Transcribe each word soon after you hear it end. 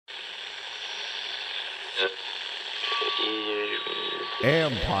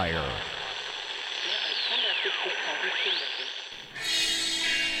Empire.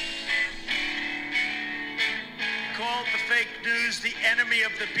 Called the fake news the enemy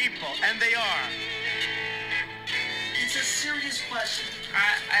of the people, and they are. It's a serious question.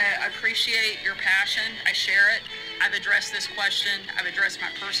 I appreciate your passion. I share it. I've addressed this question. I've addressed my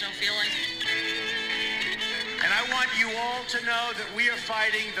personal feelings. And I want you all to know that we are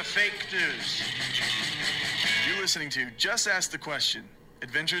fighting the fake news. You're listening to Just Ask the Question,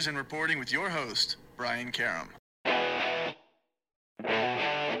 Adventures in Reporting with your host, Brian Karam.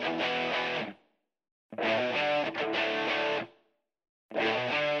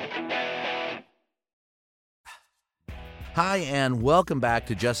 Hi, and welcome back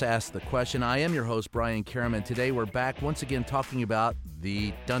to Just Ask the Question. I am your host, Brian Karam, and today we're back once again talking about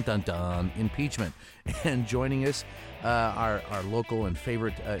the dun-dun-dun impeachment. And joining us, our local and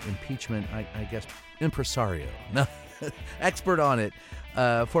favorite impeachment, I guess, impresario, no, expert on it,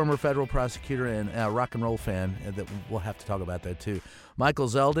 former federal prosecutor and rock and roll fan, that we'll have to talk about that too, Michael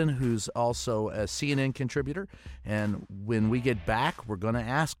Zeldin, who's also a CNN contributor. And when we get back, we're going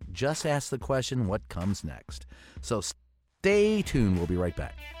to just ask the question, what comes next? So stay tuned. We'll be right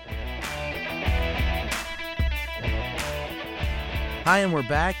back. Hi, and we're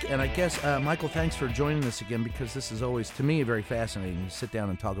back. And I guess, Michael, thanks for joining us again, because this is always, to me, very fascinating to sit down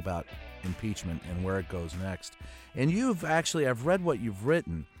and talk about impeachment and where it goes next. And I've read what you've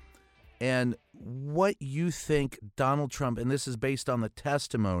written and what you think Donald Trump, and this is based on the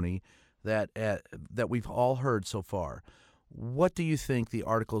testimony that we've all heard so far. What do you think the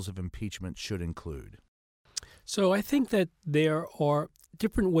articles of impeachment should include? So I think that there are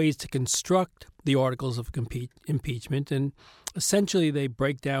different ways to construct the articles of impeachment, and essentially they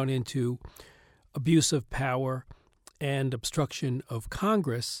break down into abuse of power and obstruction of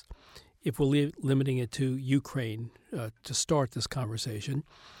Congress, if we're limiting it to Ukraine to start this conversation.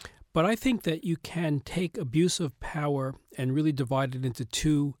 But I think that you can take abuse of power and really divide it into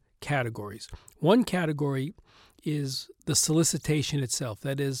two categories. One category is the solicitation itself,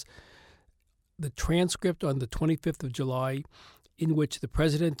 that is, the transcript on the 25th of July, in which the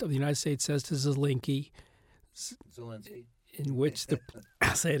President of the United States says to Zelensky, in which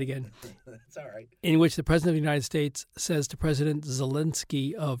I'll say it again. It's all right. In which the President of the United States says to President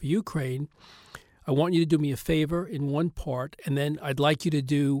Zelensky of Ukraine, I want you to do me a favor in one part, and then I'd like you to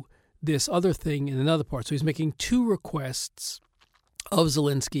do this other thing in another part. So he's making two requests of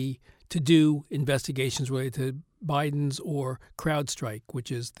Zelensky to do investigations related to Biden's or CrowdStrike,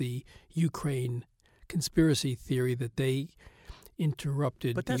 which is the Ukraine conspiracy theory that they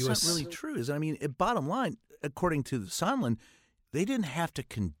interrupted But that's the U.S. not really true. I mean, bottom line, according to Sondland, they didn't have to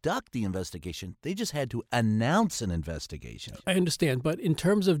conduct the investigation. They just had to announce an investigation. I understand, but in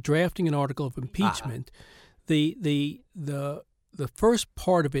terms of drafting an article of impeachment, the first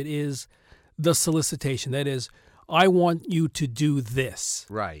part of it is the solicitation. That is, I want you to do this.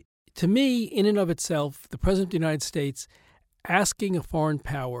 Right. To me, in and of itself, the President of the United States asking a foreign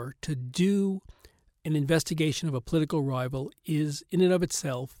power to do an investigation of a political rival is, in and of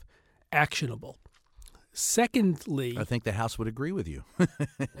itself, actionable. Secondly, I think the House would agree with you.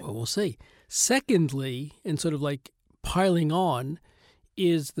 well, we'll see. Secondly, and sort of like piling on,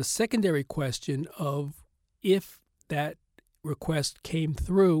 is the secondary question of if that request came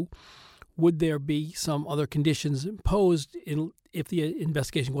through, would there be some other conditions imposed if the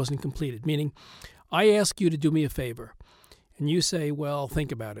investigation wasn't completed? Meaning, I ask you to do me a favor, and you say, well,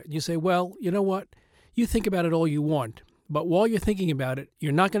 think about it. And you say, well, you know what? You think about it all you want, but while you're thinking about it,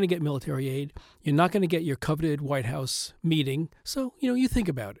 you're not going to get military aid. You're not going to get your coveted White House meeting. So, you think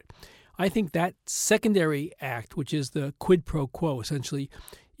about it. I think that secondary act, which is the quid pro quo, essentially,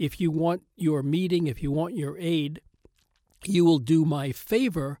 if you want your meeting, if you want your aid, you will do my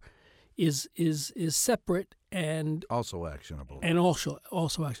favor, is separate and also actionable. And also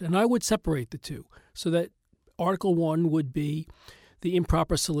actionable. And I would separate the two so that Article 1 would be the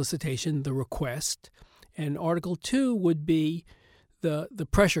improper solicitation, the request, and Article 2 would be the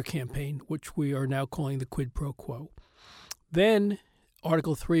pressure campaign, which we are now calling the quid pro quo. Then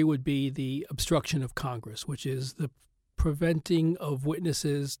Article 3 would be the obstruction of Congress, which is the preventing of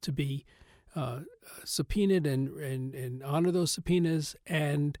witnesses to be subpoenaed and honor those subpoenas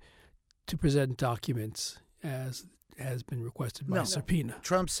and to present documents as has been requested by subpoena.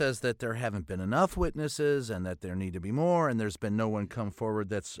 Trump says that there haven't been enough witnesses and that there need to be more, and there's been no one come forward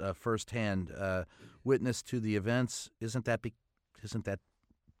that's firsthand witness to the events. Isn't that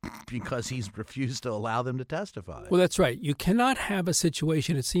because he's refused to allow them to testify? Well, that's right. You cannot have a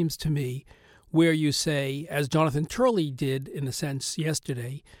situation, it seems to me, where you say, as Jonathan Turley did in a sense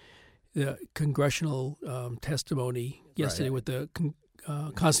yesterday, the congressional testimony yesterday Right. with the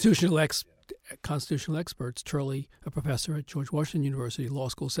constitutional experts. Turley, a professor at George Washington University Law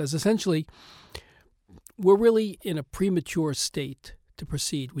School, says essentially we're really in a premature state to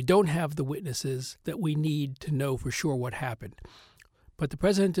proceed. We don't have the witnesses that we need to know for sure what happened. But the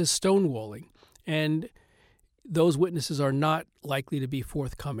president is stonewalling, and those witnesses are not likely to be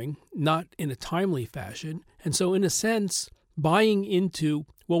forthcoming, not in a timely fashion. And so, in a sense, buying into,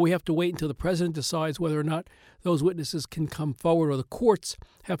 well, we have to wait until the president decides whether or not those witnesses can come forward or the courts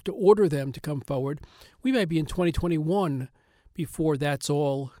have to order them to come forward, we may be in 2021 before that's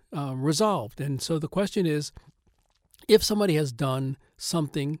all resolved. And so the question is, if somebody has done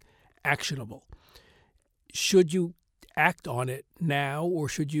something actionable, should you act on it now, or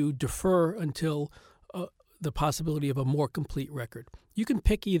should you defer until the possibility of a more complete record? You can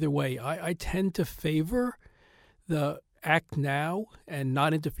pick either way. I tend to favor the act now and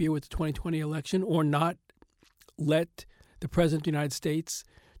not interfere with the 2020 election, or not let the President of the United States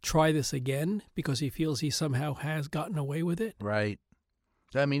try this again because he feels he somehow has gotten away with it. Right.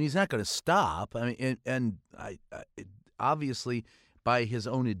 I mean, he's not going to stop. I mean, and obviously, by his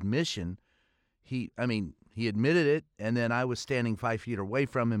own admission, he admitted it, and then I was standing 5 feet away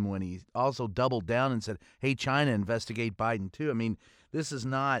from him when he also doubled down and said, hey, China, investigate Biden too. I mean, this is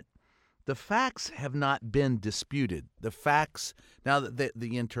not – the facts have not been disputed. The facts – now,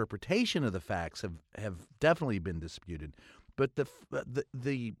 the interpretation of the facts have definitely been disputed. But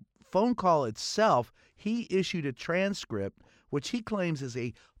the phone call itself, he issued a transcript, which he claims is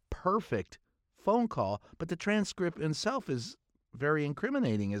a perfect phone call, but the transcript itself is very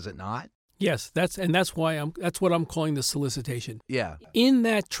incriminating, is it not? Yes, that's what I'm calling the solicitation. Yeah. In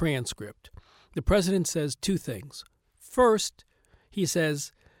that transcript, the president says two things. First, he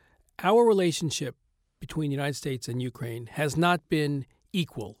says, our relationship between the United States and Ukraine has not been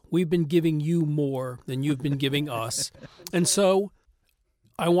equal. We've been giving you more than you've been giving us. And so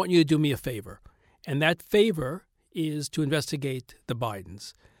I want you to do me a favor. And that favor is to investigate the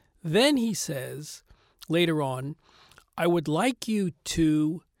Bidens. Then he says later on, I would like you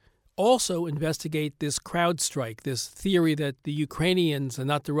to also investigate this crowd strike, this theory that the Ukrainians and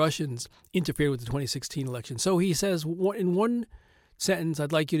not the Russians interfered with the 2016 election. So he says in one sentence,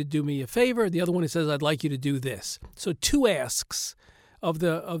 I'd like you to do me a favor. The other one, he says, I'd like you to do this. So two asks of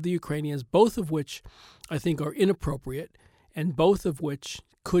the Ukrainians, both of which I think are inappropriate, and both of which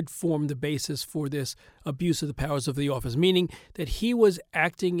could form the basis for this abuse of the powers of the office, meaning that he was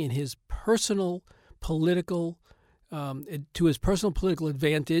acting in his personal political to his personal political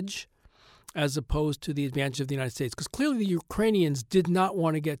advantage as opposed to the advantage of the United States. Because clearly the Ukrainians did not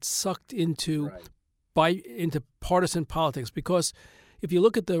want to get sucked into partisan politics, because if you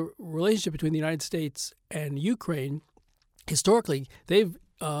look at the relationship between the United States and Ukraine, historically they've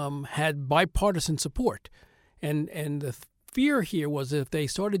had bipartisan support. And the fear here was that if they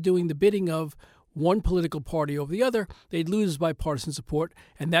started doing the bidding of one political party over the other, they'd lose bipartisan support,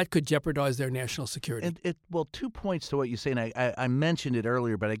 and that could jeopardize their national security. Well, 2 points to what you say, and I mentioned it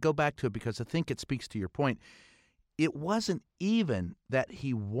earlier, but I go back to it because I think it speaks to your point. It wasn't even that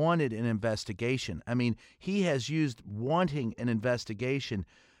he wanted an investigation. I mean, he has used wanting an investigation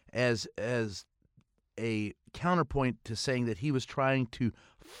as a counterpoint to saying that he was trying to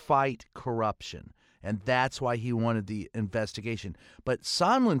fight corruption. And that's why he wanted the investigation. But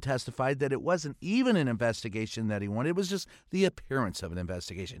Sondland testified that it wasn't even an investigation that he wanted. It was just the appearance of an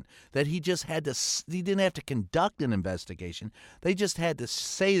investigation. That he just had to – he didn't have to conduct an investigation. They just had to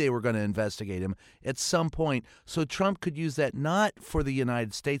say they were going to investigate him at some point. So Trump could use that not for the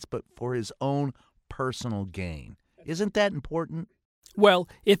United States but for his own personal gain. Isn't that important? Well,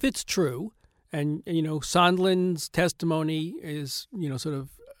 if it's true, and, Sondland's testimony is, sort of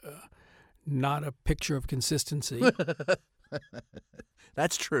not a picture of consistency.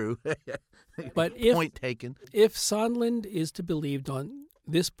 That's true. But point taken. If Sondland is to be believed on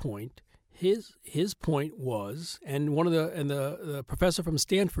this point, his point was, and the professor from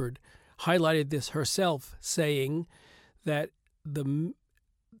Stanford highlighted this herself, saying that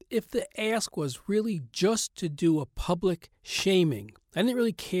if the ask was really just to do a public shaming, I didn't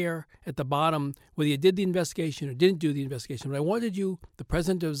really care at the bottom whether you did the investigation or didn't do the investigation, but I wanted you, the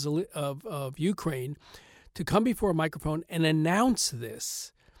president of Ukraine, to come before a microphone and announce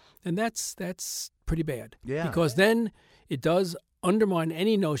this. And that's pretty bad. Yeah. Because then it does undermine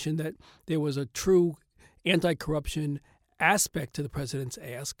any notion that there was a true anti-corruption aspect to the president's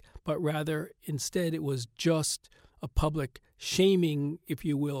ask, but rather instead it was just a public shaming, if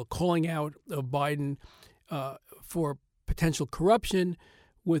you will, calling out of Biden for potential corruption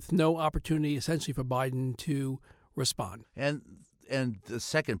with no opportunity essentially for Biden to respond. And and the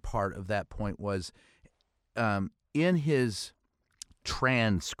second part of that point was in his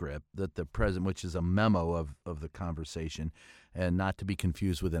transcript that the president, which is a memo of the conversation, and not to be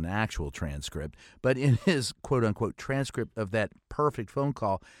confused with an actual transcript, but in his quote-unquote transcript of that perfect phone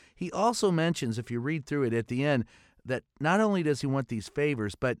call, he also mentions, if you read through it at the end, that not only does he want these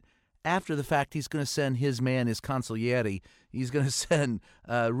favors, but after the fact, he's going to send his man, his consigliere, he's going to send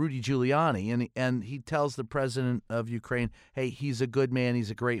Rudy Giuliani, and he tells the president of Ukraine, hey, he's a good man, he's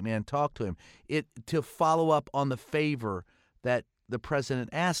a great man, talk to him. To follow up on the favor that the president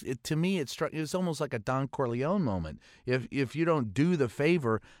asked, to me, it was almost like a Don Corleone moment. If you don't do the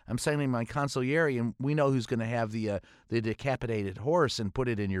favor, I'm sending my consigliere, and we know who's going to have the decapitated horse and put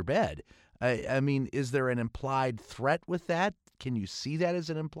it in your bed. I mean, is there an implied threat with that? Can you see that as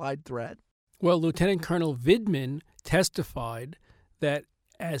an implied threat? Well, Lieutenant Colonel Vidman testified that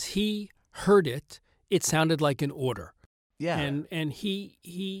as he heard it, it sounded like an order. Yeah. And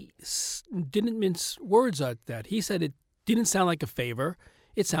he didn't mince words at that. He said it didn't sound like a favor.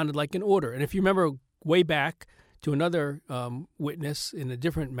 It sounded like an order. And if you remember way back to another witness in a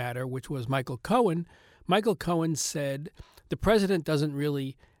different matter, which was Michael Cohen said the president doesn't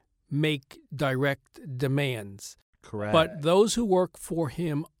really make direct demands. Correct. But those who work for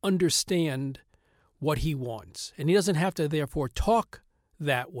him understand what he wants. And he doesn't have to, therefore, talk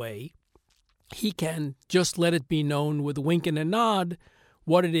that way. He can just let it be known with a wink and a nod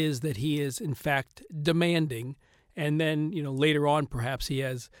what it is that he is, in fact, demanding. And then, later on, perhaps he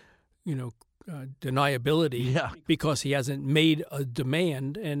has, deniability because he hasn't made a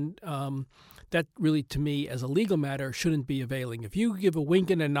demand. And that really, to me, as a legal matter, shouldn't be availing. If you give a wink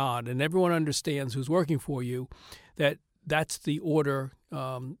and a nod and everyone understands who's working for you, that's the order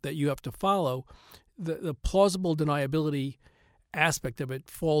that you have to follow, the plausible deniability aspect of it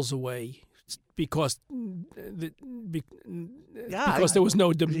falls away because there was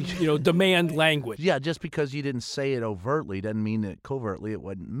no demand language. Yeah, just because you didn't say it overtly doesn't mean that covertly it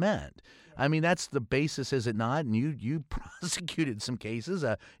wasn't meant. I mean, that's the basis, is it not? And you prosecuted some cases.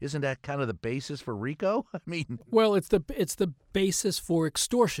 Isn't that kind of the basis for RICO? I mean, well, it's the basis for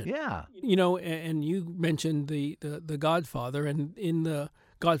extortion. Yeah. And you mentioned the Godfather, and in the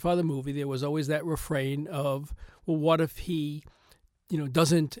Godfather movie, there was always that refrain of, well, what if he,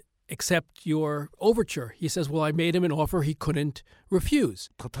 doesn't accept your overture? He says, well, I made him an offer he couldn't refuse.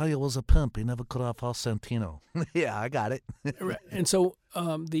 Cotillo was a pimp. He never cut off our Santino. Yeah, I got it. And so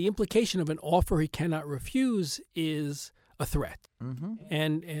the implication of an offer he cannot refuse is a threat. Mm-hmm.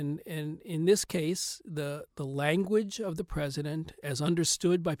 And in this case, the language of the president, as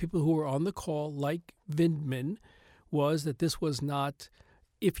understood by people who were on the call, like Vindman, was that this was not,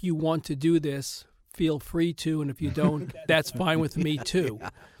 if you want to do this, feel free to, and if you don't, that's fine with me too.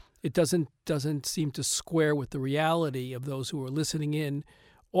 Yeah. It doesn't seem to square with the reality of those who were listening in.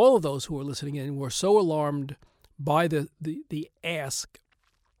 All of those who were listening in were so alarmed by the ask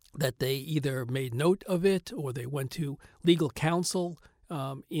that they either made note of it or they went to legal counsel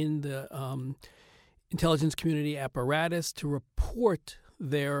in the intelligence community apparatus to report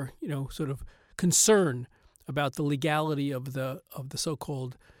their sort of concern about the legality of the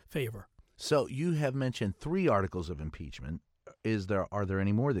so-called favor. So you have mentioned 3 articles of impeachment. Are there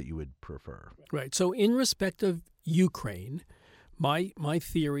any more that you would prefer? Right. So in respect of Ukraine, my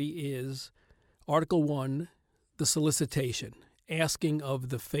theory is Article 1, the solicitation, asking of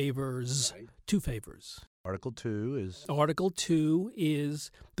the favors, right. 2 favors. Article 2 is? Article 2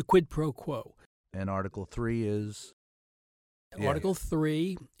 is the quid pro quo. And Article 3 is? Article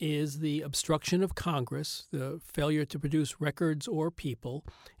 3 is the obstruction of Congress, the failure to produce records or people.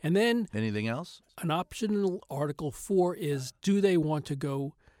 And then... Anything else? An optional Article 4 is, do they want to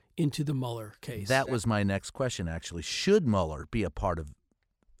go into the Mueller case? That was my next question, actually. Should Mueller be a part of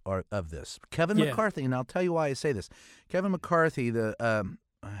this? Kevin McCarthy, and I'll tell you why I say this. Kevin McCarthy, the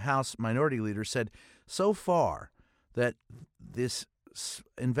House Minority Leader, said so far that this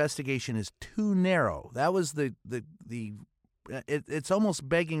investigation is too narrow. That was it's almost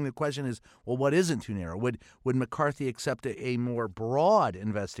begging the question is, well, what isn't too narrow? Would McCarthy accept a more broad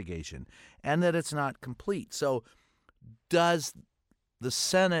investigation, and that it's not complete? So does the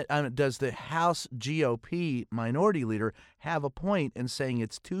Senate, does the House GOP minority leader have a point in saying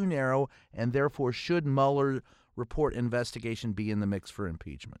it's too narrow, and therefore should Mueller report investigation be in the mix for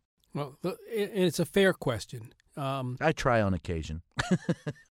impeachment? Well, it's a fair question. I try on occasion.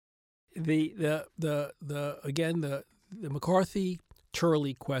 The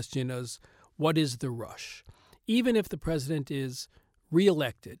McCarthy-Turley question is, what is the rush? Even if the president is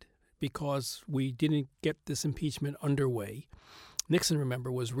reelected, because we didn't get this impeachment underway. Nixon,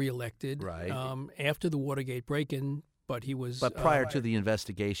 remember, was reelected right. After the Watergate break-in but he was. But prior to the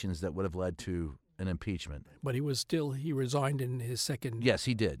investigations that would have led to an impeachment. But he resigned in his second. Yes,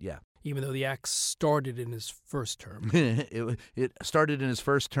 he did. Yeah. Even though the act started in his first term. It started in his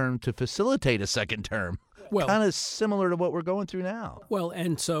first term to facilitate a second term. Well, kind of similar to what we're going through now. Well,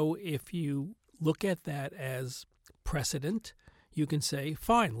 and so if you look at that as precedent, you can say,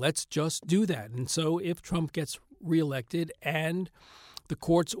 fine, let's just do that. And so if Trump gets reelected and the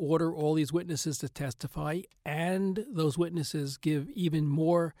courts order all these witnesses to testify and those witnesses give even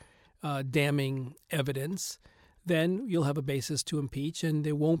more damning evidence, then you'll have a basis to impeach, and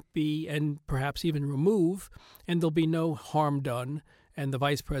there won't be, and perhaps even remove, and there'll be no harm done, and the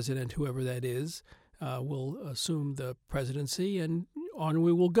vice president, whoever that is, will assume the presidency, and on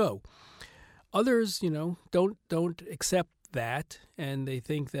we will go. Others, don't accept that, and they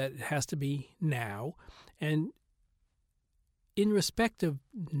think that it has to be now. And in respect of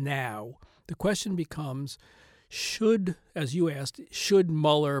now, the question becomes, as you asked, should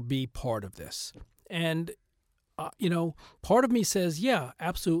Mueller be part of this? And part of me says, yeah,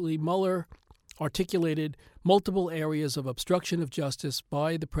 absolutely. Mueller articulated multiple areas of obstruction of justice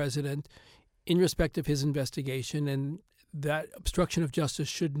by the president in respect of his investigation, and that obstruction of justice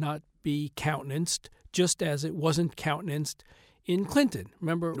should not be countenanced, just as it wasn't countenanced in Clinton.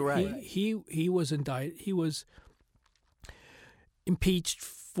 Remember, right. he was indicted. He was impeached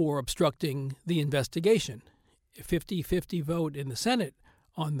for obstructing the investigation. A 50-50 vote in the Senate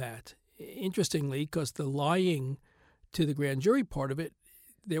on that. Interestingly, because the lying to the grand jury part of it,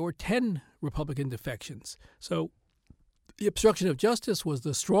 there were 10 Republican defections. So the obstruction of justice was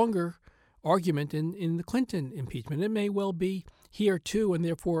the stronger argument in the Clinton impeachment. It may well be here, too, and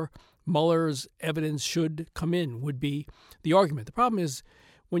therefore Mueller's evidence should come in, would be the argument. The problem is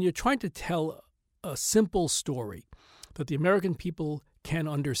when you're trying to tell a simple story that the American people can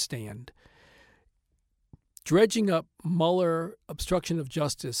understand, dredging up Mueller obstruction of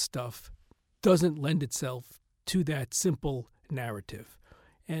justice stuff doesn't lend itself to that simple narrative.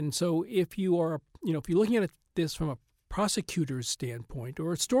 And so if you're looking at this from a prosecutor's standpoint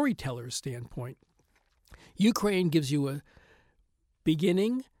or a storyteller's standpoint, Ukraine gives you a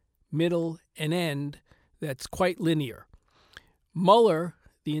beginning, middle, and end that's quite linear. Mueller,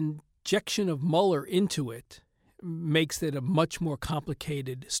 the injection of Mueller into it, makes it a much more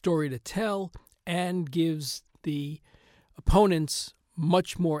complicated story to tell and gives the opponents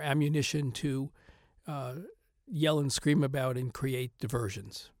much more ammunition to yell and scream about and create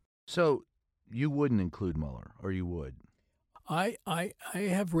diversions. So you wouldn't include Mueller, or you would? I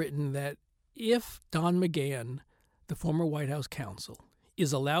have written that if Don McGahn, the former White House counsel,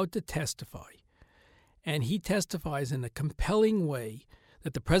 is allowed to testify, and he testifies in a compelling way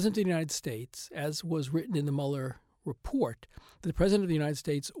that the President of the United States, as was written in the Mueller report, that the President of the United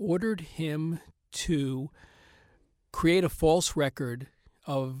States ordered him to create a false record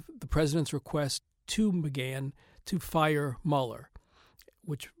of the President's request to McGahn to fire Mueller,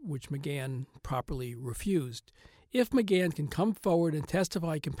 which McGahn properly refused. If McGahn can come forward and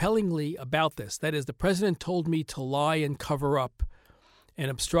testify compellingly about this, that is, the President told me to lie and cover up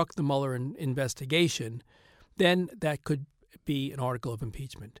and obstruct the Mueller investigation, then that could be an article of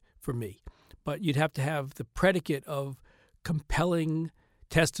impeachment for me. But you'd have to have the predicate of compelling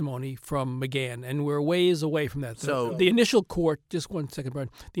testimony from McGahn, and we're ways away from that. So the initial court, just 1 second, Brian,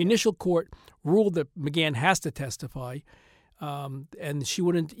 the initial court ruled that McGahn has to testify, and she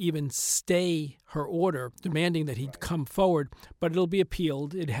wouldn't even stay her order demanding that he'd come forward, but it'll be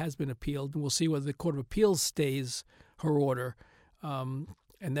appealed. It has been appealed, and we'll see whether the Court of Appeals stays her order, and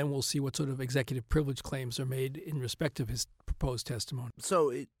then we'll see what sort of executive privilege claims are made in respect of his proposed testimony.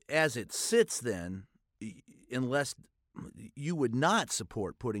 So as it sits then, unless you would not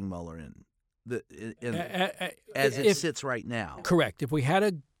support putting Mueller in as it sits right now. Correct. If we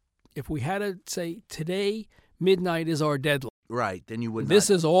had to say today midnight is our deadline. Right, then you would. This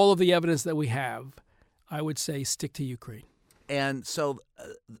is all of the evidence that we have. I would say stick to Ukraine. And so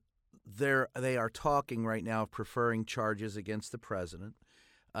they are talking right now of preferring charges against the president.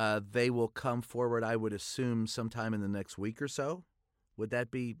 They will come forward, I would assume, sometime in the next week or so. Would that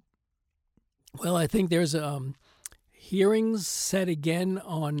be? Well, I think there's hearings set again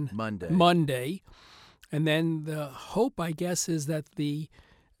on Monday. And then the hope, I guess, is that the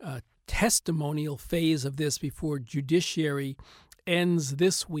testimonial phase of this before judiciary ends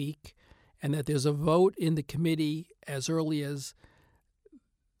this week, and that there's a vote in the committee as early as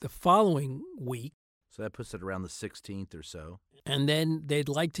the following week. So that puts it around the 16th or so. And then they'd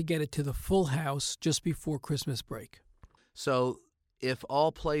like to get it to the full House just before Christmas break. So if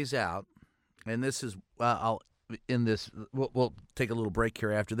all plays out, and this is, we'll take a little break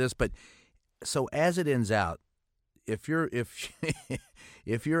here after this, but so as it ends out, if you're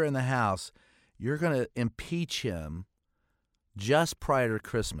if you're in the House, you're going to impeach him just prior to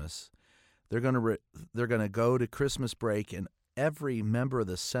Christmas. They're going to go to Christmas break, and every member of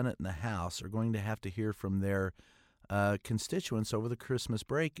the Senate and the House are going to have to hear from their constituents over the Christmas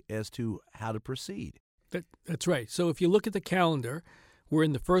break as to how to proceed. That's right. So if you look at the calendar, we're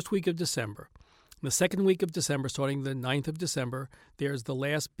in the first week of December. In the second week of December, starting the 9th of December, there's the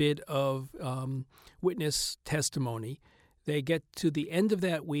last bit of witness testimony. They get to the end of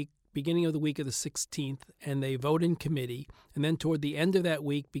that week, beginning of the week of the 16th, and they vote in committee. And then toward the end of that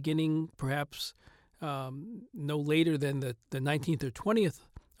week, beginning perhaps no later than the 19th or 20th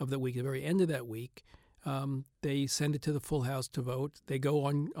of the week, the very end of that week, they send it to the full House to vote. They go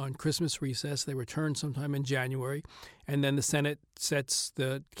on Christmas recess. They return sometime in January. And then the Senate sets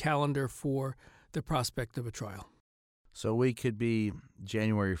the calendar for the prospect of a trial. So we could be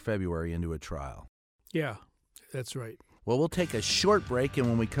January or February into a trial. Yeah, that's right. Well, we'll take a short break, and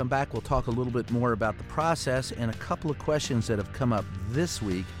when we come back, we'll talk a little bit more about the process and a couple of questions that have come up this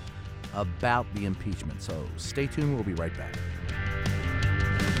week about the impeachment. So stay tuned. We'll be right back.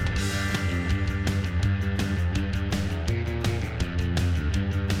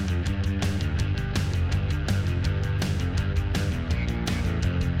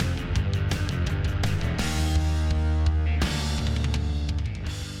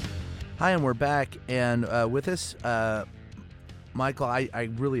 Hi, and we're back, and with us, Michael, I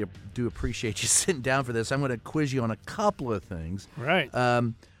really do appreciate you sitting down for this. I'm going to quiz you on a couple of things. Right.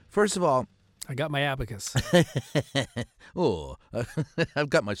 First of all, I got my abacus. oh, I've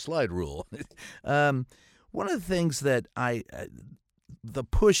got my slide rule. One of the things that the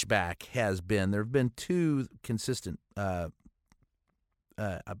pushback has been, there have been two consistent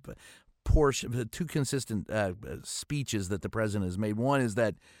speeches that the president has made. One is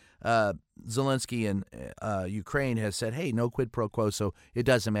that Zelensky in Ukraine has said, hey, no quid pro quo, so it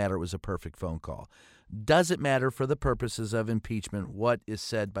doesn't matter. It was a perfect phone call. Does it matter for the purposes of impeachment what is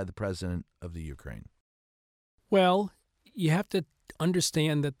said by the president of the Ukraine? Well, you have to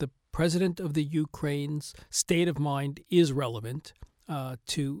understand that the president of the Ukraine's state of mind is relevant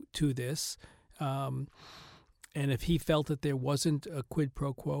to this. And if he felt that there wasn't a quid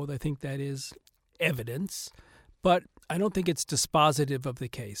pro quo, I think that is evidence. But I don't think it's dispositive of the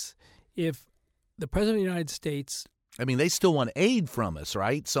case. If the president of the United States... I mean, they still want aid from us,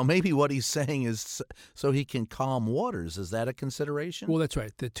 right? So maybe what he's saying is so he can calm waters. Is that a consideration? Well, that's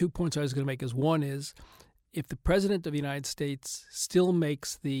right. The 2 points I was going to make is, one is, if the president of the United States still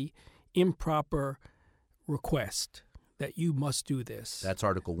makes the improper request that you must do this... That's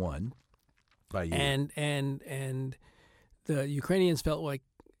Article 1 by you. And the Ukrainians felt like,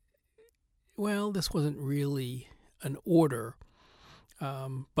 well, this wasn't really an order,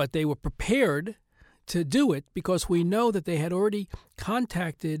 but they were prepared to do it because we know that they had already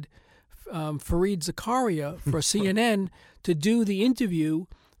contacted Fareed Zakaria for CNN to do the interview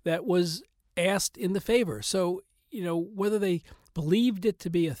that was asked in the favor. So, whether they believed it to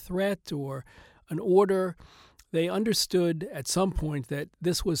be a threat or an order, they understood at some point that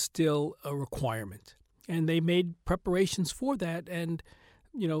this was still a requirement. And they made preparations for that. And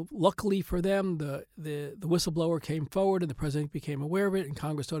luckily for them, the whistleblower came forward and the president became aware of it, and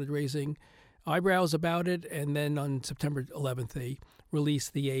Congress started raising eyebrows about it. And then on September 11th, they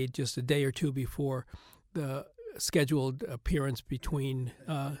released the aid just a day or two before the scheduled appearance between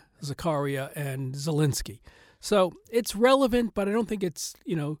Zakaria and Zelensky. So it's relevant, but I don't think it's,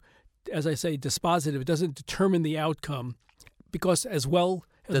 as I say, dispositive. It doesn't determine the outcome because as well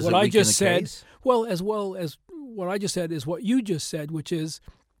as what I just said, as well as what I just said is what you just said, which is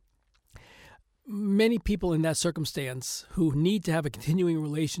many people in that circumstance who need to have a continuing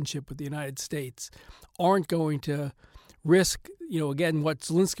relationship with the United States aren't going to risk, again, what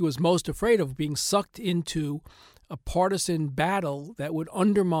Zelensky was most afraid of, being sucked into a partisan battle that would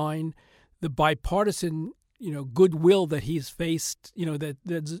undermine the bipartisan, goodwill that he's faced,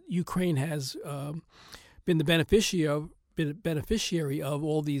 that Ukraine has been the beneficiary of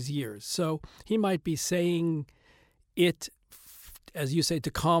all these years. So he might be saying it, as you say, to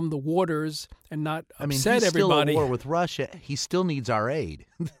calm the waters and not upset everybody. He's still at war with Russia. He still needs our aid.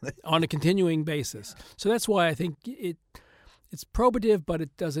 On a continuing basis. So that's why I think it's probative, but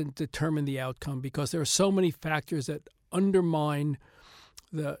it doesn't determine the outcome because there are so many factors that undermine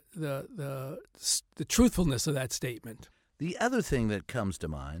the truthfulness of that statement. The other thing that comes to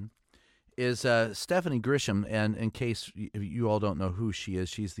mind is Stephanie Grisham, and in case you all don't know who she is,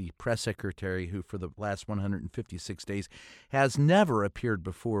 she's the press secretary who for the last 156 days has never appeared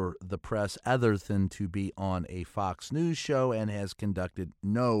before the press other than to be on a Fox News show and has conducted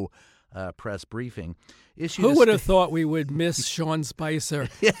no press briefing. Who would have thought we would miss Sean Spicer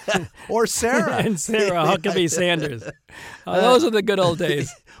or Sarah and Sarah Huckabee Sanders? Those are the good old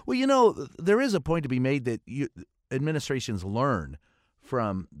days. Well, there is a point to be made that administrations learn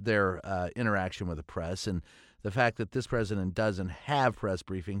from their interaction with the press, and the fact that this president doesn't have press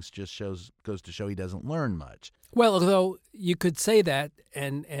briefings just goes to show he doesn't learn much. Well, although you could say that,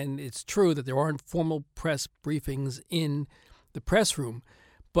 and it's true that there aren't formal press briefings in the press room,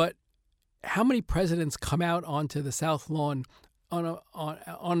 but how many presidents come out onto the South Lawn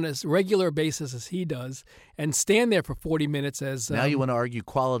on as regular basis as he does and stand there for 40 minutes as now you want to argue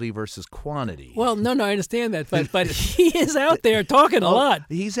quality versus quantity. Well, no, I understand that, but he is out there talking a lot.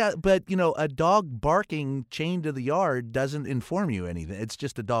 He's out, but a dog barking chained to the yard doesn't inform you anything. It's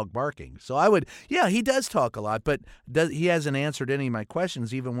just a dog barking. So he does talk a lot, but he hasn't answered any of my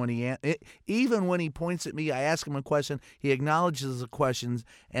questions. Even when he points at me, I ask him a question, he acknowledges the questions,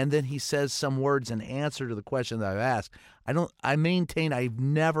 and then he says some words in answer to the question that I've asked. I maintain I've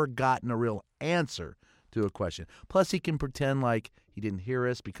never gotten a real answer to a question. Plus, he can pretend like he didn't hear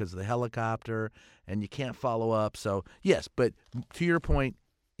us because of the helicopter, and you can't follow up. So, yes, but to your point,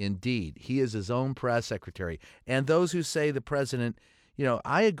 indeed, he is his own press secretary. And those who say the president,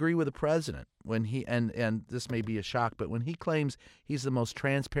 I agree with the president when he, and this may be a shock, but when he claims he's the most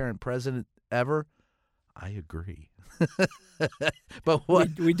transparent president ever, I agree. But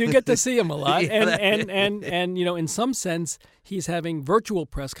what we do get to see him a lot, and in some sense, he's having virtual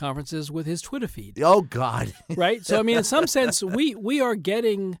press conferences with his Twitter feed. Oh God! Right. So in some sense, we are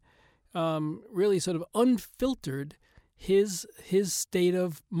getting really sort of unfiltered his state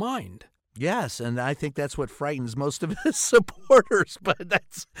of mind. Yes, and I think that's what frightens most of his supporters. But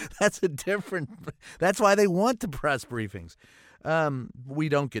that's a different. That's why they want the press briefings. We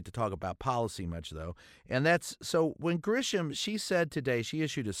don't get to talk about policy much, though. And so when Grisham, she said today, she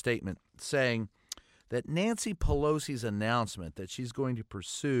issued a statement saying that Nancy Pelosi's announcement that she's going to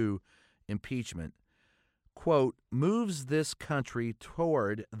pursue impeachment, quote, moves this country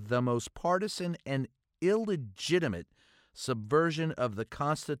toward the most partisan and illegitimate subversion of the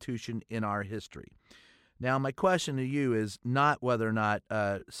Constitution in our history. Now, my question to you is not whether or not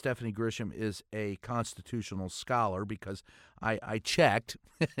Stephanie Grisham is a constitutional scholar, because I checked,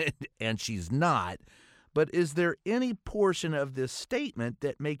 and she's not. But is there any portion of this statement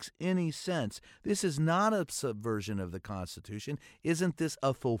that makes any sense? This is not a subversion of the Constitution. Isn't this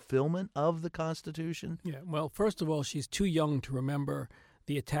a fulfillment of the Constitution? Yeah, well, first of all, she's too young to remember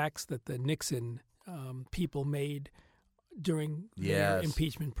the attacks that the Nixon people made during their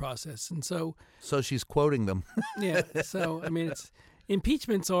impeachment process, and so she's quoting them. Yeah, so I mean,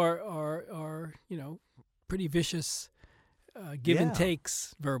 impeachments are pretty vicious give and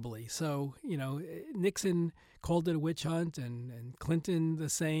takes verbally. So Nixon called it a witch hunt, and Clinton the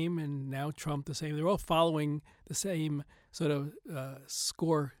same, and now Trump the same. They're all following the same sort of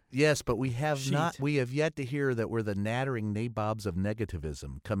score. Yes, but we have yet to hear that we're the nattering nabobs of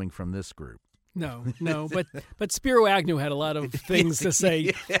negativism coming from this group. No, but Spiro Agnew had a lot of things to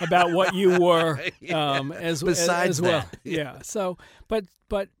say about what you were as well. That. Yeah. So, but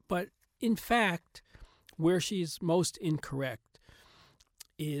in fact, where she's most incorrect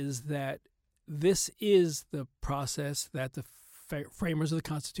is that this is the process that the framers of the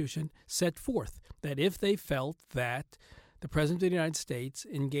Constitution set forth. That if they felt that the President of the United States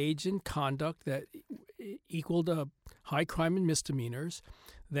engaged in conduct that equaled a high crime and misdemeanors,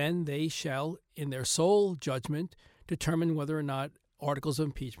 then they shall, in their sole judgment, determine whether or not articles of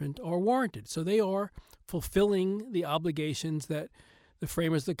impeachment are warranted. So they are fulfilling the obligations that the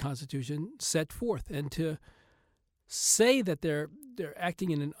framers of the Constitution set forth. And to say that they're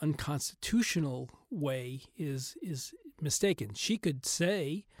acting in an unconstitutional way is mistaken. She could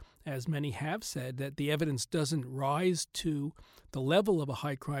say, as many have said, that the evidence doesn't rise to the level of a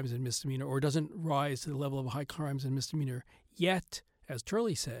high crimes and misdemeanor, or doesn't rise to the level of a high crimes and misdemeanor yet, as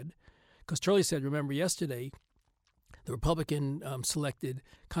Turley said, because Turley said, remember yesterday, the Republican selected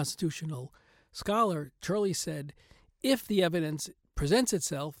constitutional scholar, Turley said, if the evidence presents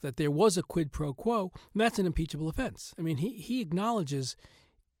itself that there was a quid pro quo, that's an impeachable offense. I mean, he acknowledges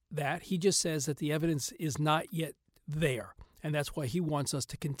that. He just says that the evidence is not yet there, and that's why he wants us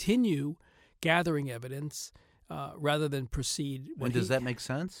to continue gathering evidence rather than proceed. And does that make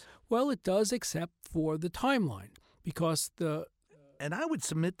sense? Well, it does, except for the timeline, because And I would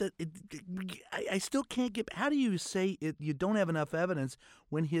submit that I still can't get. How do you say you don't have enough evidence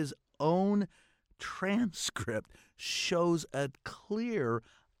when his own transcript shows a clear,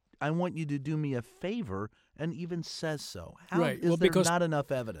 I want you to do me a favor, and even says so? How is there not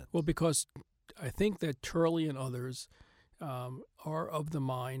enough evidence? Well, because I think that Turley and others are of the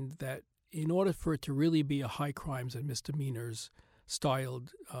mind that in order for it to really be a high crimes and misdemeanors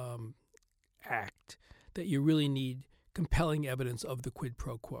styled act, that you really need compelling evidence of the quid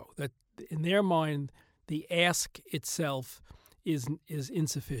pro quo. That in their mind, the ask itself is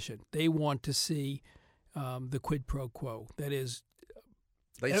insufficient. They want to see the quid pro quo. That is,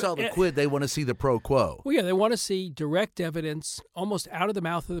 they saw the quid. They want to see the pro quo. Well, yeah, they want to see direct evidence, almost out of the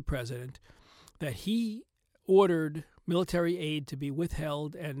mouth of the president, that he ordered military aid to be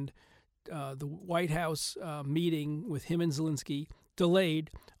withheld and the White House meeting with him and Zelensky delayed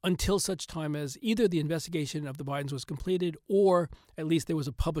until such time as either the investigation of the Bidens was completed or at least there was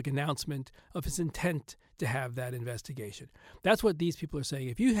a public announcement of his intent to have that investigation. That's what these people are saying.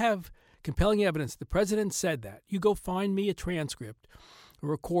 If you have compelling evidence the president said that, you go find me a transcript, a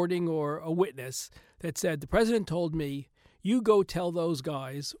recording, or a witness that said the president told me, you go tell those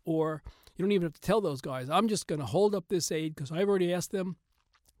guys, or you don't even have to tell those guys, I'm just going to hold up this aid because I've already asked them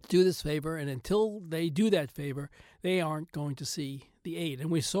to do this favor, and until they do that favor, they aren't going to see the aid.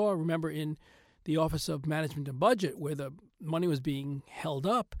 And we saw, remember, in the Office of Management and Budget, where the money was being held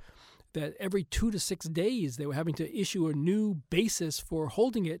up, that every 2 to 6 days they were having to issue a new basis for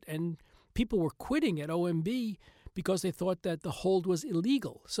holding it, and people were quitting at OMB because they thought that the hold was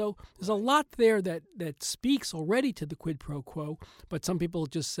illegal. So there's a lot there that speaks already to the quid pro quo, but some people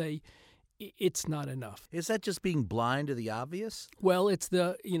just say it's not enough. Is that just being blind to the obvious? Well, it's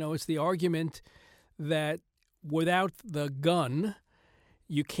the argument that without the gun,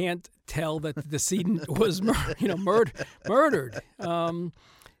 you can't tell that the decedent was murdered.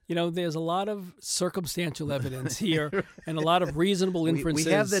 There's a lot of circumstantial evidence here and a lot of reasonable inferences.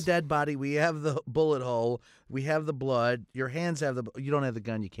 We have the dead body. We have the bullet hole. We have the blood. Your hands have you don't have the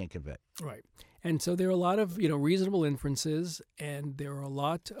gun. You can't convict. Right. And so there are a lot of, reasonable inferences, and there are a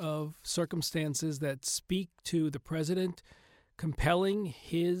lot of circumstances that speak to the president compelling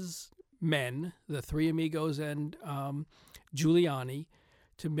his men, the three amigos and Giuliani,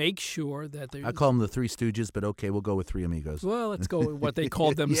 to make sure that they. I call them the Three Stooges, but okay, we'll go with Three Amigos. Well, let's go with what they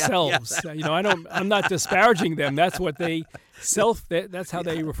called themselves. Yeah. I'm not disparaging them. That's what they that's how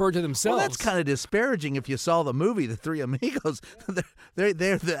they refer to themselves. Well, that's kind of disparaging if you saw the movie, The Three Amigos.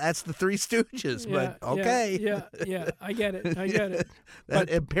 That's the Three Stooges. Yeah, but okay. Yeah, I get it.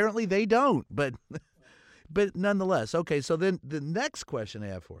 But apparently they don't. But nonetheless, okay. So then the next question I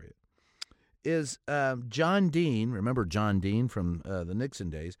have for you is John Dean. Remember John Dean from the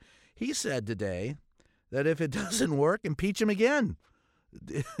Nixon days? He said today that if it doesn't work, impeach him again.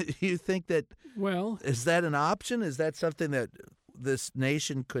 Do you think that? Well, is that an option? Is that something that this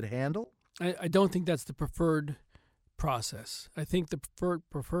nation could handle? I don't think that's the preferred process. I think the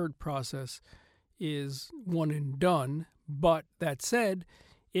preferred process is one and done. But that said,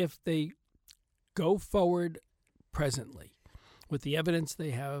 if they go forward presently with the evidence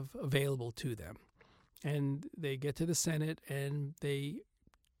they have available to them, and they get to the Senate and they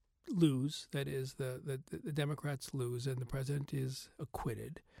lose, that is, the Democrats lose and the president is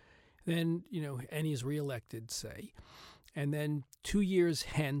acquitted, then, and he's reelected, say, and then 2 years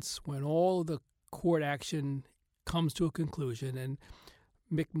hence, when all the court action comes to a conclusion and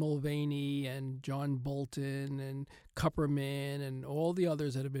Mick Mulvaney and John Bolton and Kupperman and all the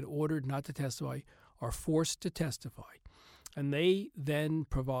others that have been ordered not to testify are forced to testify, and they then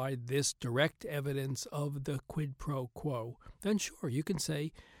provide this direct evidence of the quid pro quo, then sure, you can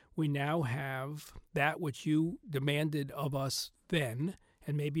say we now have that which you demanded of us then,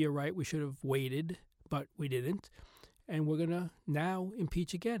 and maybe you're right, we should have waited, but we didn't, and we're going to now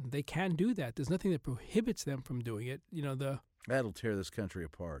impeach again. They can do that. There's nothing that prohibits them from doing it. That'll tear this country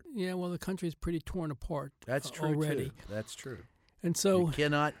apart. Yeah, well, the country is pretty torn apart. That's true already. Too. That's true. And so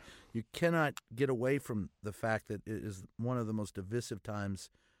you cannot get away from the fact that it is one of the most divisive times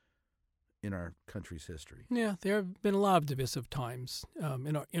in our country's history. Yeah, there have been a lot of divisive times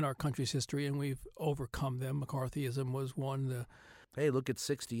in our country's history, and we've overcome them. McCarthyism was one. Hey, look at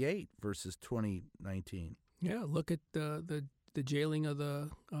 1968 versus 2019. Yeah, look at the jailing of the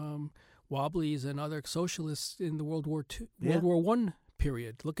Wobblies and other socialists in the World War I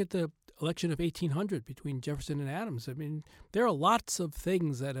period. Look at the election of 1800 between Jefferson and Adams. I mean, there are lots of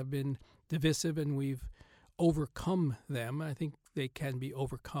things that have been divisive, and we've overcome them. I think they can be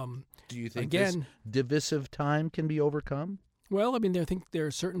overcome. Do you think this divisive time can be overcome? Well, I mean, I think there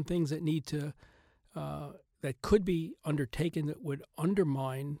are certain things that need to that could be undertaken that would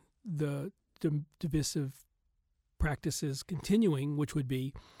undermine the divisive practices continuing, which would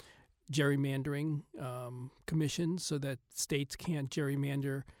be gerrymandering commissions so that states can't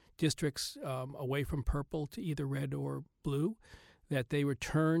gerrymander districts away from purple to either red or blue. that they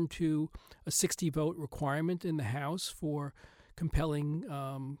return to a 60-vote requirement in the House for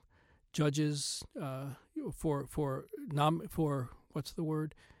compelling judges for what's the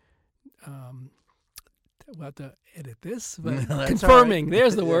word? We'll have to edit this, but confirming. Right.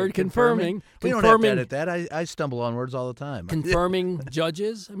 There's the word, confirming. We don't have to edit that. I stumble on words all the time. Confirming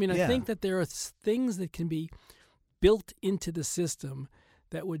judges. I mean, I think that there are things that can be built into the system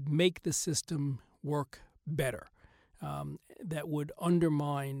that would make the system work better, that would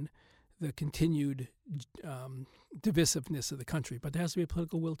undermine the continued divisiveness of the country. But there has to be a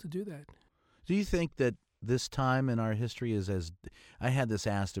political will to do that. Do you think that this time in our history is as – I had this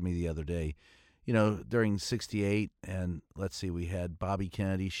asked of me the other day. You know, during '68, and let's see, we had Bobby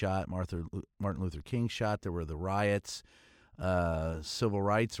Kennedy shot, Martin Luther King shot. There were the riots, civil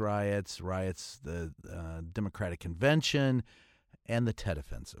rights riots, the Democratic Convention, and the Tet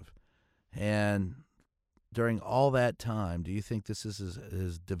Offensive. And during all that time, do you think this is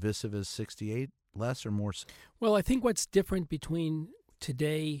as divisive as '68, less or more? Well, I think what's different between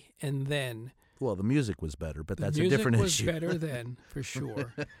today and then. Well, the music was better, but that's a different issue. The music was better then, for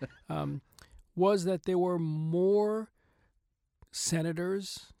sure. Was that there were more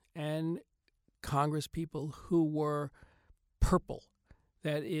senators and congresspeople who were purple.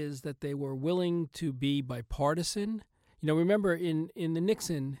 That is, that they were willing to be bipartisan. You know, remember in the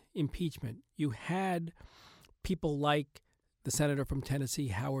Nixon impeachment, you had people like the senator from Tennessee,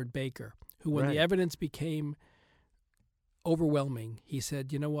 Howard Baker, who when the evidence became overwhelming, he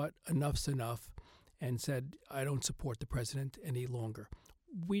said, you know what, enough's enough, and said, I don't support the president any longer.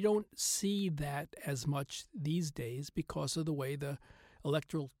 We don't see that as much these days because of the way the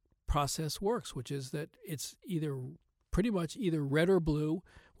electoral process works, which is that it's pretty much either red or blue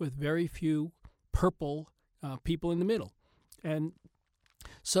with very few purple people in the middle. And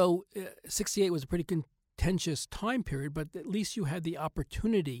so 68 was a pretty contentious time period, but at least you had the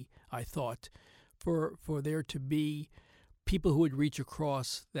opportunity, I thought, for there to be people who would reach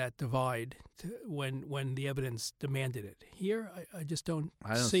across that divide when the evidence demanded it. Here, I just don't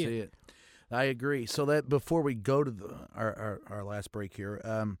see it. I agree. So that before we go to our last break here,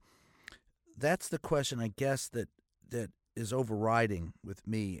 that's the question, I guess, that is overriding with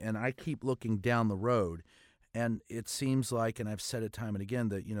me. And I keep looking down the road, and it seems like, and I've said it time and again,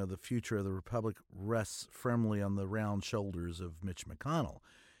 that the future of the Republic rests firmly on the round shoulders of Mitch McConnell.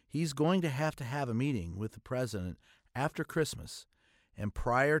 He's going to have a meeting with the president after Christmas and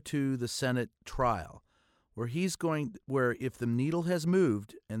prior to the Senate trial, where if the needle has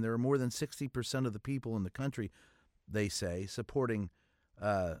moved and there are more than 60% of the people in the country, they say, supporting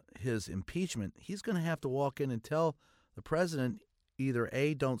his impeachment, he's going to have to walk in and tell the president either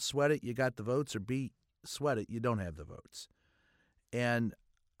A, don't sweat it, you got the votes, or B, sweat it, you don't have the votes. And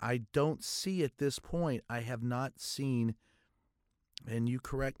I don't see at this point, I have not seen, and you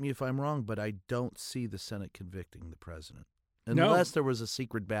correct me if I'm wrong, but I don't see the Senate convicting the president unless there was a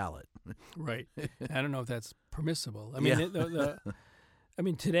secret ballot. Right. I don't know if that's permissible. I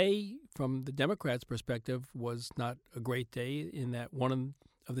mean, today, from the Democrats' perspective, was not a great day in that one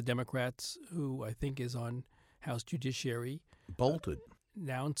of the Democrats, who I think is on House Judiciary, bolted,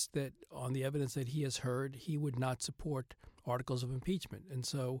 announced that on the evidence that he has heard, he would not support articles of impeachment, and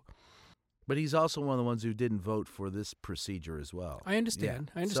so. But he's also one of the ones who didn't vote for this procedure as well. I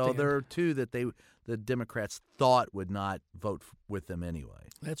understand. Yeah. So there are two that the Democrats thought would not vote with them anyway.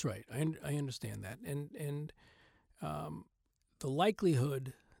 That's right. I understand that. And the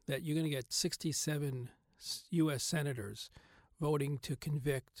likelihood that you're going to get 67 U.S. senators voting to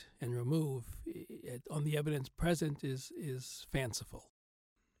convict and remove on the evidence present is fanciful.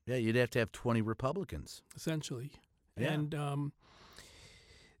 Yeah, you'd have to have 20 Republicans. Essentially. Yeah. And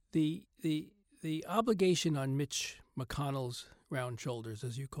the obligation on Mitch McConnell's round shoulders,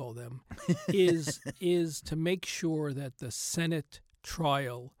 as you call them, is to make sure that the Senate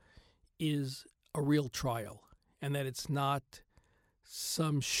trial is a real trial and that it's not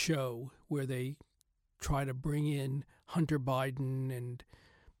some show where they try to bring in Hunter Biden and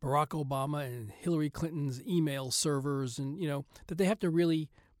Barack Obama and Hillary Clinton's email servers, and that they have to really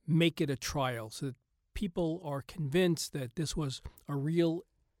make it a trial so that people are convinced that this was a real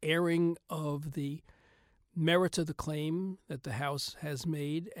airing of the merits of the claim that the House has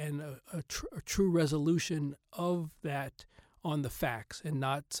made and a true resolution of that on the facts and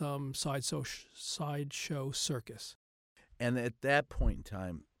not some sideshow circus. And at that point in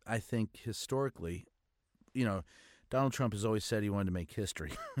time, I think historically, Donald Trump has always said he wanted to make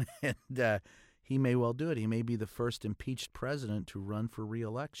history. And he may well do it. He may be the first impeached president to run for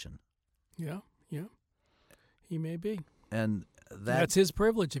re-election. Yeah. He may be. And that's his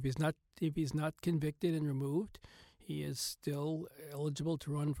privilege. If he's not convicted and removed, he is still eligible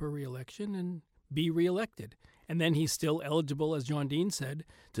to run for re-election and be reelected. And then he's still eligible, as John Dean said,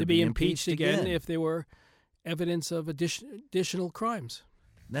 to be impeached again if there were evidence of additional crimes.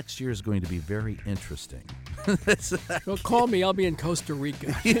 Next year is going to be very interesting. Well, call me. I'll be in Costa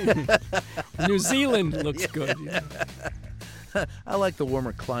Rica. New Zealand looks good. I like the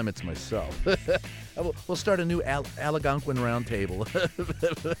warmer climates myself. We'll start a new Algonquin roundtable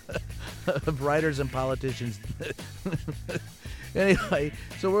of writers and politicians. Anyway,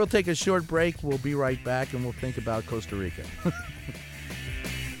 so we'll take a short break. We'll be right back, and we'll think about Costa Rica.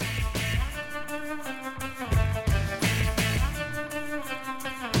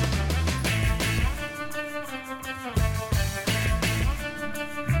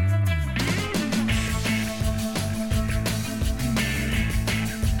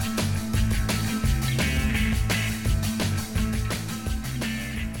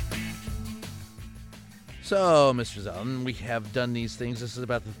 So, Mr. Zeldin, we have done these things. This is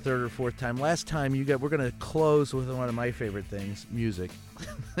about the third or fourth time. Last time we're going to close with one of my favorite things, music.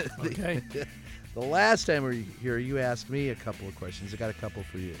 Okay. The last time we were here, you asked me a couple of questions. I got a couple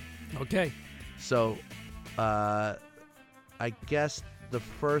for you. Okay. So, I guess the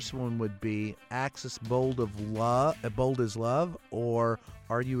first one would be Axis Bold as Love, or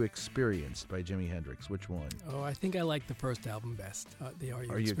Are You Experienced by Jimi Hendrix? Which one? Oh, I think I like the first album best, the Are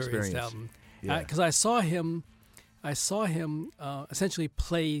You You Experienced Experienced? album. Yeah. Because I saw him essentially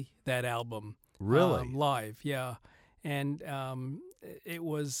play that album. Really? Live, yeah. And it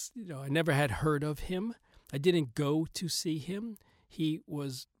was, I never had heard of him. I didn't go to see him. He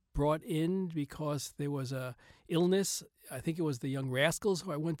was brought in because there was a illness. I think it was the Young Rascals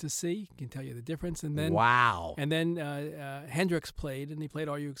who I went to see. I can tell you the difference. And then Wow. And then Hendrix played, and he played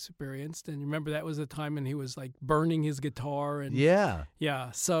Are You Experienced? And remember, that was the time when he was like burning his guitar. And Yeah.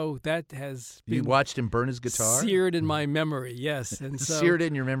 yeah, so that has You been watched him burn his guitar? seared in my memory, yes. And so Seared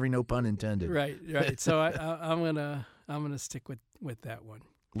in your memory, no pun intended. Right. So I'm gonna stick with that one.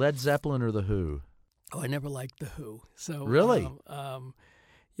 Led Zeppelin or The Who? Oh, I never liked The Who. So Really?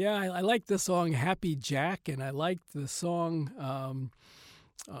 Yeah, I liked the song "Happy Jack," and I liked the song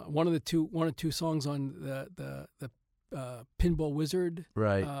one or two songs on the Pinball Wizard,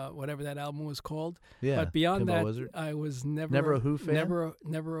 Right. Whatever that album was called. Yeah. But beyond Pinball that, Wizard. I was Never a Who fan?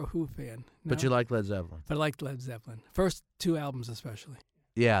 Never a Who fan. But no. you like Led Zeppelin? But I liked Led Zeppelin. First two albums especially.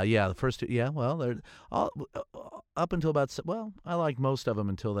 Yeah. The first two. Yeah. Well, they're all up until about. Well, I liked most of them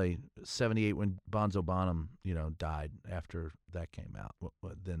until 78 when Bonzo Bonham, died. After that came out,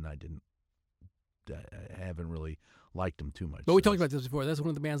 then I didn't. I haven't really liked them too much. But we talked about this before. That's one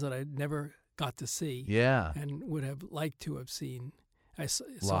of the bands that I never got to see. Yeah. And would have liked to have seen.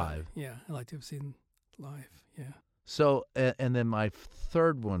 Live. Yeah, I'd like to have seen live. Yeah. So, and then my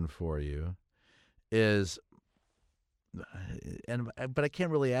third one for you is. But I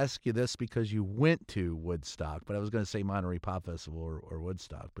can't really ask you this because you went to Woodstock. But I was going to say Monterey Pop Festival or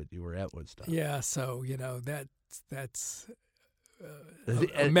Woodstock, but you were at Woodstock. Yeah, so that's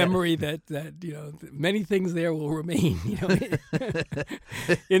a memory that many things there will remain.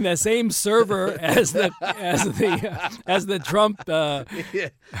 In the same server as the Trump. Yeah.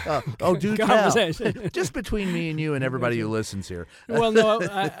 Do conversation. tell. Just between me and you and everybody who listens here. Well, no,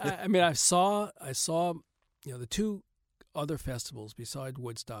 I mean I saw the two other festivals beside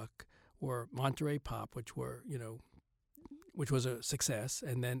Woodstock were Monterey Pop, which was a success,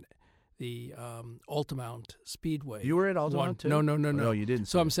 and then the Altamont Speedway. You were at Altamont too? No. No, you didn't.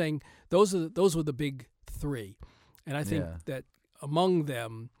 So I'm saying those were the big three, and I think that among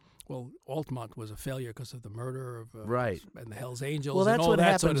them, well, Altamont was a failure because of the murder of right, and the Hells Angels. Well, that's and all what that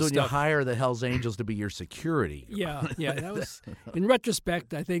happens sort of when stuff. you hire the Hells Angels to be your security. Yeah, that was. In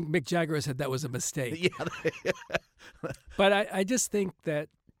retrospect, I think Mick Jagger said that was a mistake. Yeah. But I just think that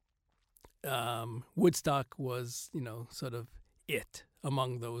Woodstock was, sort of it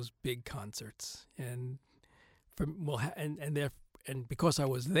among those big concerts, and because I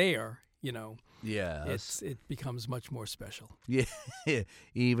was there, it becomes much more special. Yeah,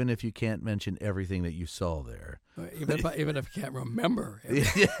 even if you can't mention everything that you saw there. Even if I can't remember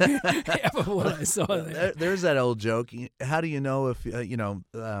ever what I saw there. There's that old joke. How do you know if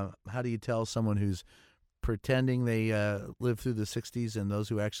how do you tell someone who's pretending they lived through the 60s and those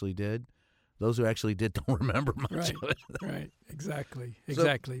who actually did? Those who actually did don't remember much of it. Right, exactly.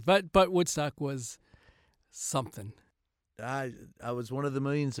 But Woodstock was something. I was one of the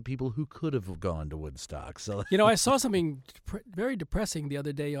millions of people who could have gone to Woodstock. So I saw something very depressing the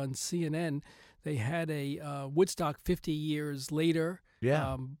other day on CNN. They had a Woodstock 50 years later.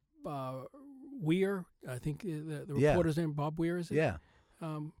 Yeah. Weir, I think the reporter's name, Bob Weir, is it? Yeah.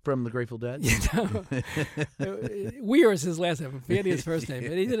 From the Grateful Dead? Weir is his last name. I'm forgetting his first name.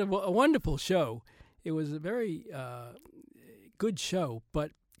 But he did a wonderful show. It was a very good show,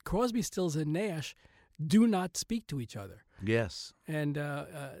 but Crosby, Stills, and Nash do not speak to each other. Yes. And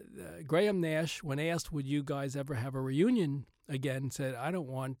Graham Nash, when asked, would you guys ever have a reunion again, said, I don't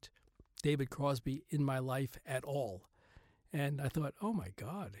want David Crosby in my life at all. And I thought, oh, my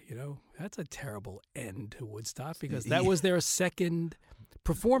God, that's a terrible end to Woodstock, because that was their second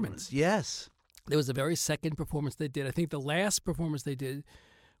performance. Yes. It was the very second performance they did. I think the last performance they did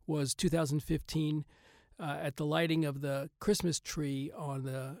was 2015 at the lighting of the Christmas tree on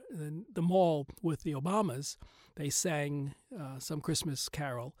the mall with the Obamas. They sang some Christmas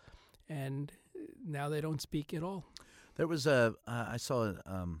carol, and now they don't speak at all. There was I saw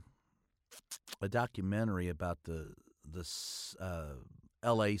a documentary about the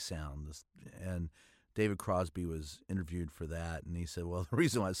L.A. sound, and David Crosby was interviewed for that, and he said, well, the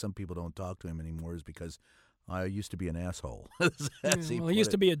reason why some people don't talk to him anymore is because I used to be an asshole. He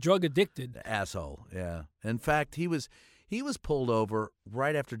used to be a drug-addicted asshole, yeah. In fact, he was pulled over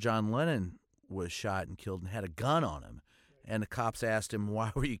right after John Lennon was shot and killed and had a gun on him, and the cops asked him,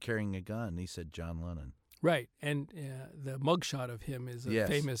 why were you carrying a gun? And he said, John Lennon. Right, and the mugshot of him is a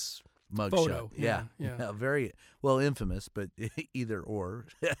famous photo. Yeah. Very well, infamous, but either or,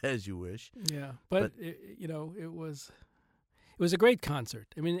 as you wish. Yeah, but it was a great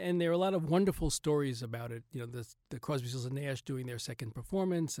concert. I mean, and there are a lot of wonderful stories about it. The Crosby, Stills, and Nash doing their second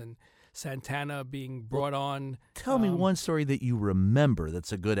performance, and Santana being brought on. Tell me one story that you remember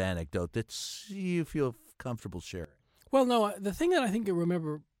that's a good anecdote that you feel comfortable sharing. Well, no, the thing that I think I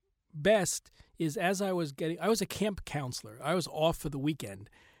remember best is I was a camp counselor. I was off for the weekend.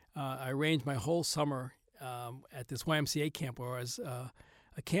 I arranged my whole summer at this YMCA camp where I was a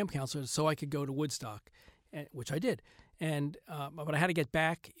camp counselor, so I could go to Woodstock, which I did. And but I had to get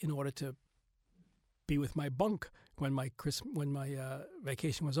back in order to be with my bunk when my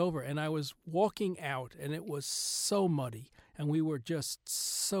vacation was over. And I was walking out, and it was so muddy, and we were just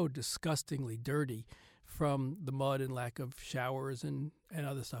so disgustingly dirty from the mud and lack of showers and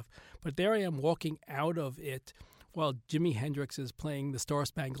other stuff. But there I am walking out of it while Jimi Hendrix is playing the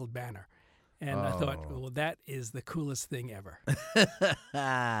Star-Spangled Banner. And I thought, well, that is the coolest thing ever.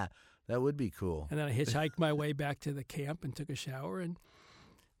 That would be cool. And then I hitchhiked my way back to the camp and took a shower and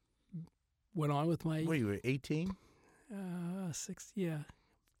went on with my... What, you were 18?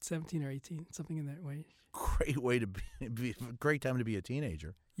 17 or 18, something in that way. Great way to be great time to be a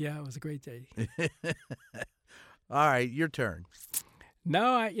teenager. Yeah, it was a great day. All right, your turn.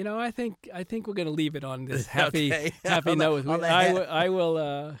 No, I think we're going to leave it on this happy note. I will.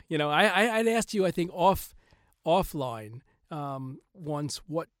 I'd asked you, I think, offline once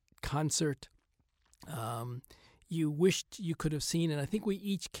what concert you wished you could have seen, and I think we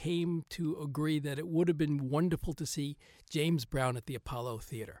each came to agree that it would have been wonderful to see James Brown at the Apollo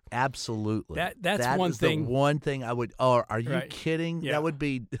Theater. Absolutely. That's one thing. The one thing I would. Oh, are you kidding? Yeah. That would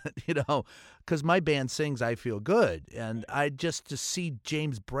be, because my band sings "I Feel Good," and to see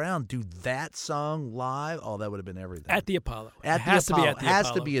James Brown do that song live. Oh, that would have been everything. At the Apollo. Has to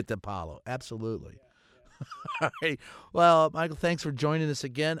be at the Apollo. Absolutely. All right. Well, Michael, thanks for joining us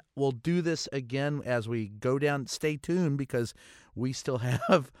again. We'll do this again as we go down. Stay tuned because we still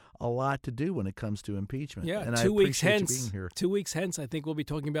have a lot to do when it comes to impeachment. Yeah, and 2 weeks hence. You being here. 2 weeks hence, I think we'll be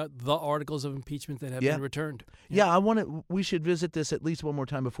talking about the articles of impeachment that have been returned. Yeah, we should visit this at least one more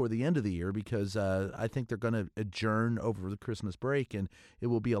time before the end of the year because I think they're going to adjourn over the Christmas break, and it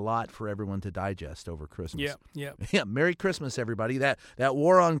will be a lot for everyone to digest over Christmas. Yeah. Merry Christmas, everybody. That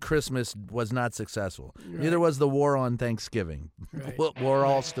war on Christmas was not successful. Right. Neither was the war on Thanksgiving. Right. We're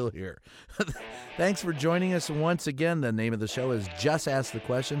all still here. Thanks for joining us once again. The name of the show is Just Ask the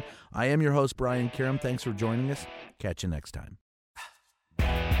Question. I am your host, Brian Karam. Thanks for joining us. Catch you next time.